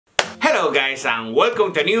Hello guys and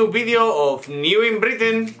welcome to a new video of New in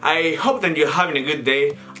Britain. I hope that you're having a good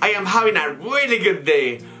day. I am having a really good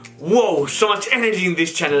day. Whoa, so much energy in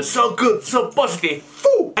this channel, so good, so positive.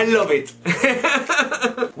 Woo, I love it.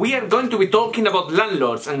 We are going to be talking about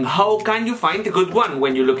landlords and how can you find a good one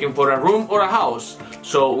when you're looking for a room or a house.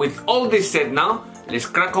 So with all this said now, let's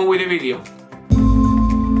crack on with the video.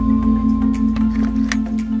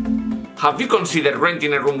 Have you considered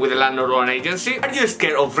renting a room with a landlord or an agency? Are you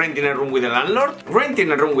scared of renting a room with a landlord?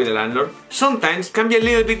 Renting a room with a landlord sometimes can be a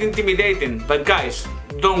little bit intimidating, but guys,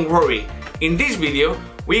 don't worry. In this video,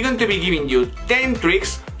 we're going to be giving you 10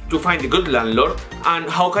 tricks to find a good landlord and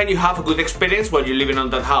how can you have a good experience while you're living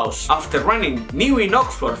on that house. After running New in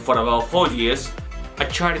Oxford for about 4 years, a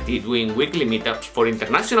charity doing weekly meetups for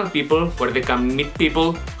international people where they can meet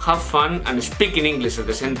people, have fun and speak in English at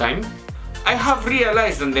the same time, I have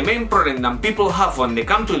realized that the main problem that people have when they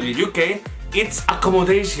come to the UK it's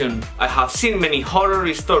accommodation. I have seen many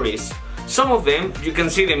horror stories. Some of them, you can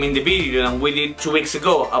see them in the video that we did 2 weeks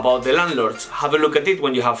ago about the landlords. Have a look at it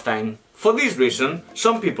when you have time. For this reason,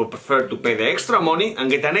 some people prefer to pay the extra money and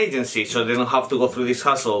get an agency so they don't have to go through this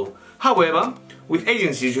hassle. However, with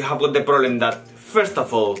agencies you have got the problem that, first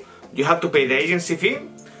of all, you have to pay the agency fee.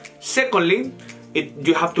 Secondly,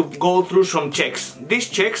 you have to go through some checks. These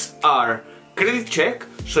checks are credit check,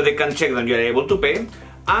 so they can check that you are able to pay,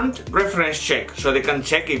 and reference check, so they can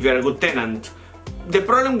check if you are a good tenant. The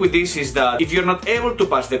problem with this is that if you're not able to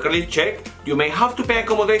pass the credit check, you may have to pay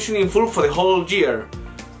accommodation in full for the whole year.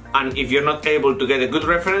 And if you're not able to get the good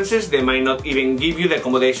references, they might not even give you the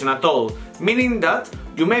accommodation at all, meaning that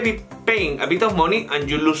you may be paying a bit of money and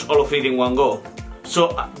you lose all of it in one go.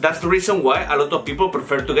 So that's the reason why a lot of people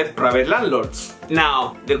prefer to get private landlords.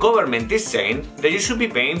 Now, the government is saying that you should be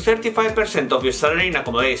paying 35% of your salary in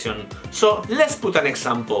accommodation. So let's put an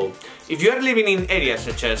example. If you are living in areas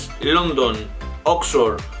such as London,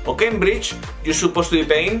 Oxford or Cambridge, you're supposed to be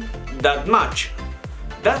paying that much.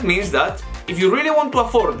 That means that if you really want to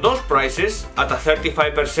afford those prices at a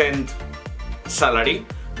 35% salary,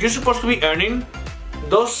 you're supposed to be earning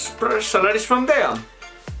those salaries from there.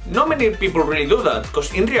 Not many people really do that,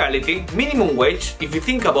 because in reality, minimum wage, if you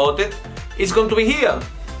think about it, is going to be here.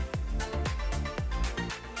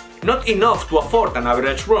 Not enough to afford an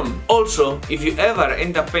average room. Also, if you ever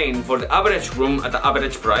end up paying for the average room at the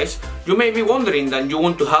average price, you may be wondering that you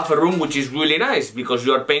want to have a room which is really nice, because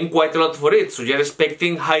you are paying quite a lot for it, so you're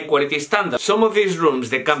expecting high quality standards. Some of these rooms,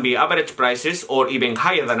 they can be average prices or even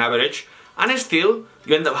higher than average, and still,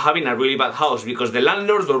 you end up having a really bad house because the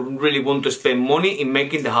landlord don't really want to spend money in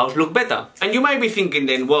making the house look better. And you might be thinking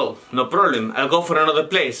then, well, no problem, I'll go for another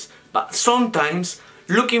place. But sometimes,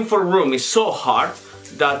 looking for a room is so hard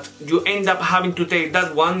that you end up having to take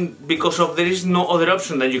that one because there is no other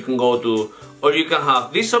option that you can go to. Or you can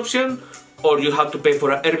have this option, or you have to pay for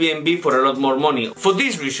an Airbnb for a lot more money. For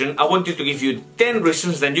this reason, I wanted to give you 10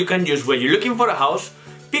 reasons that you can use when you're looking for a house,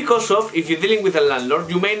 because of, if you're dealing with a landlord,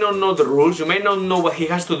 you may not know the rules, you may not know what he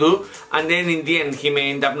has to do, and then in the end he may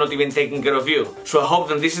end up not even taking care of you. So I hope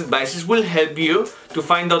that these advices will help you to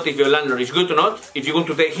find out if your landlord is good or not, if you're going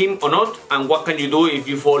to take him or not, and what can you do if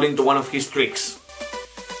you fall into one of his tricks.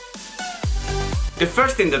 The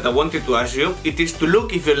first thing that I wanted to ask you, it is to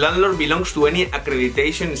look if your landlord belongs to any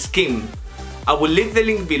accreditation scheme. I will leave the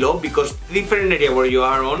link below because different area where you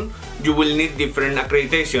are on, you will need different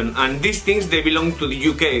accreditation, and these things they belong to the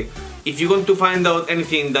UK. If you're going to find out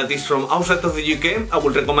anything that is from outside of the UK, I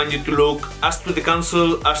would recommend you to look as to the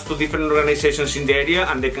council, as to different organizations in the area,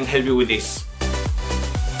 and they can help you with this.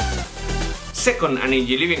 Second, and if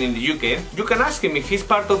you're living in the UK, you can ask him if he's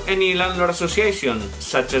part of any landlord association,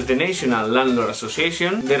 such as the National Landlord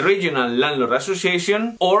Association, the Regional Landlord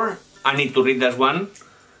Association, or, I need to read that one,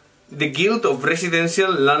 the Guild of Residential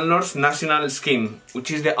Landlords National Scheme, which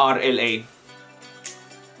is the RLA.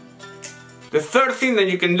 The third thing that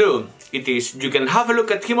you can do, it is you can have a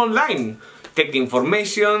look at him online. Take the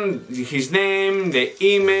information, his name, the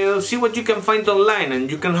email, see what you can find online, and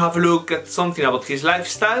you can have a look at something about his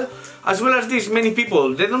lifestyle. As well as this, many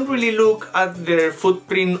people, they don't really look at their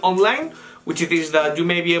footprint online, which it is that you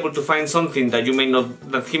may be able to find something that he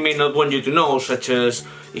may not want you to know, such as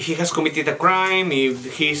if he has committed a crime,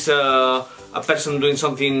 if he's a person doing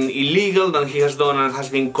something illegal that he has done and has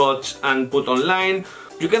been caught and put online.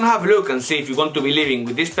 You can have a look and see if you want to be living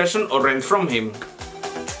with this person or rent from him.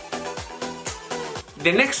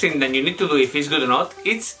 The next thing that you need to do if it's good or not,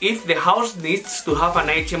 it's if the house needs to have an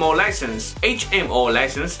HMO license. HMO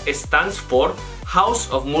license stands for House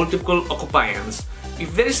of Multiple Occupiers.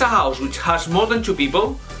 If there is a house which has more than 2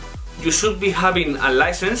 people, you should be having a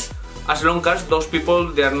license as long as those people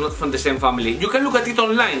they are not from the same family. You can look at it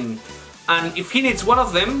online. and if he needs one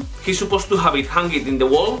of them, he's supposed to have it hanging in the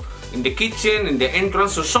wall, in the kitchen, in the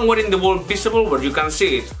entrance, or somewhere in the wall visible where you can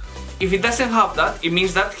see it. If he doesn't have that, it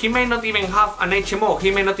means that he may not even have an HMO,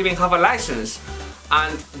 he may not even have a license.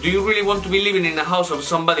 And do you really want to be living in a house of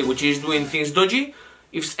somebody which is doing things dodgy?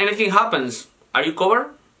 If anything happens, are you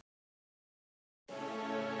covered?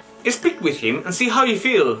 Speak with him and see how you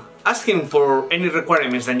feel. Ask him for any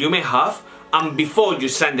requirements that you may have, and before you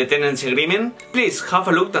sign the tenancy agreement, please have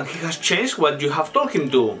a look that he has changed what you have told him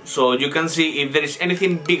to, so you can see if there is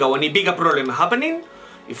anything big or any bigger problem happening,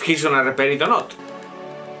 if he's gonna repair it or not.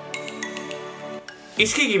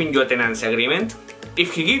 Is he giving you a tenancy agreement?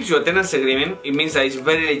 If he gives you a tenancy agreement, it means that it's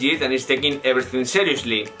very legit and is taking everything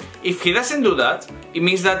seriously. If he doesn't do that, it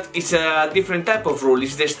means that it's a different type of rule,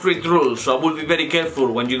 it's the strict rule, so I will be very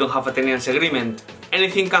careful when you don't have a tenancy agreement.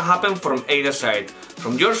 Anything can happen from either side,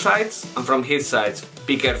 from your sides and from his sides.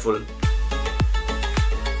 Be careful.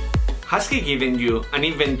 Has he given you an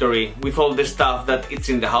inventory with all the stuff that it's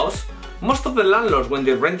in the house? Most of the landlords, when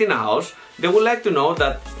they're renting a house, they would like to know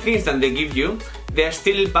that things that they give you, they are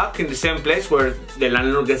still back in the same place where the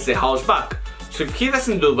landlord gets the house back. So if he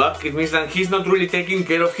doesn't do that, it means that he's not really taking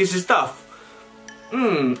care of his stuff.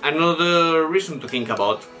 Another reason to think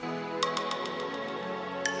about.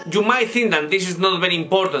 You might think that this is not very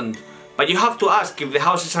important, but you have to ask if the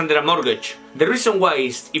house is under a mortgage. The reason why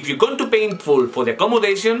is if you're going to pay in full for the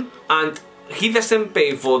accommodation and he doesn't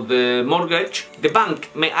pay for the mortgage, the bank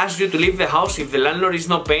may ask you to leave the house if the landlord is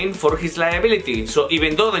not paying for his liability. So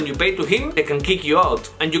even though then you pay to him, they can kick you out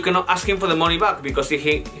and you cannot ask him for the money back because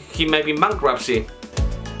he may be in bankruptcy.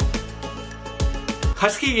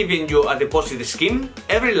 Has he given you a deposit scheme?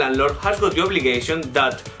 Every landlord has got the obligation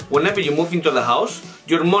that whenever you move into the house,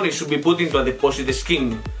 your money should be put into a deposit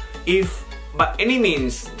scheme. If by any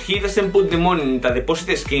means he doesn't put the money into a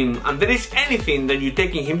deposit scheme and there is anything that you're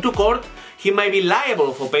taking him to court, he might be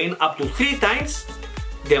liable for paying up to 3 times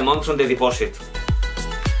the amount on the deposit.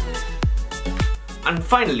 And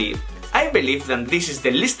finally, I believe that this is the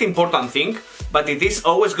least important thing, but it is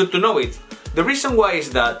always good to know it. The reason why is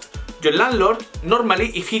that your landlord, normally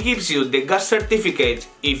if he gives you the gas certificate,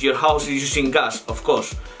 if your house is using gas, of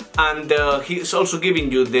course, and he's also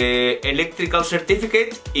giving you the electrical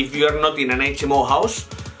certificate if you are not in an HMO house,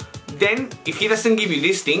 then if he doesn't give you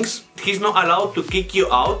these things, he's not allowed to kick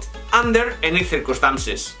you out under any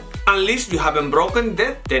circumstances, unless you haven't broken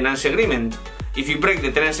the tenancy agreement. If you break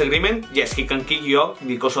the tenancy agreement, yes, he can kick you out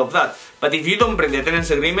because of that, but if you don't break the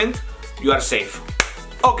tenancy agreement, you are safe.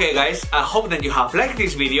 Okay guys, I hope that you have liked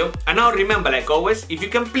this video, and now remember, like always, if you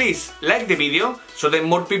can please like the video so that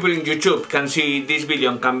more people in YouTube can see this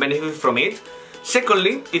video and can benefit from it.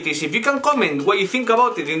 Secondly, it is if you can comment what you think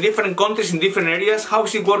about it in different countries, in different areas, how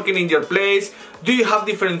is it working in your place, do you have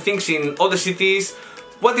different things in other cities,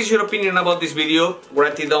 what is your opinion about this video,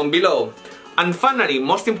 write it down below. And finally,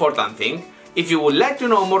 most important thing, if you would like to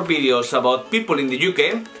know more videos about people in the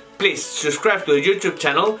UK, please subscribe to the YouTube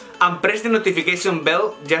channel and press the notification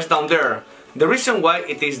bell just down there. The reason why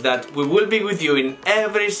it is that we will be with you in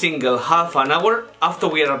every single half an hour after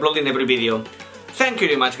we are uploading every video. Thank you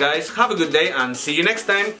very much guys, have a good day and see you next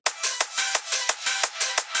time.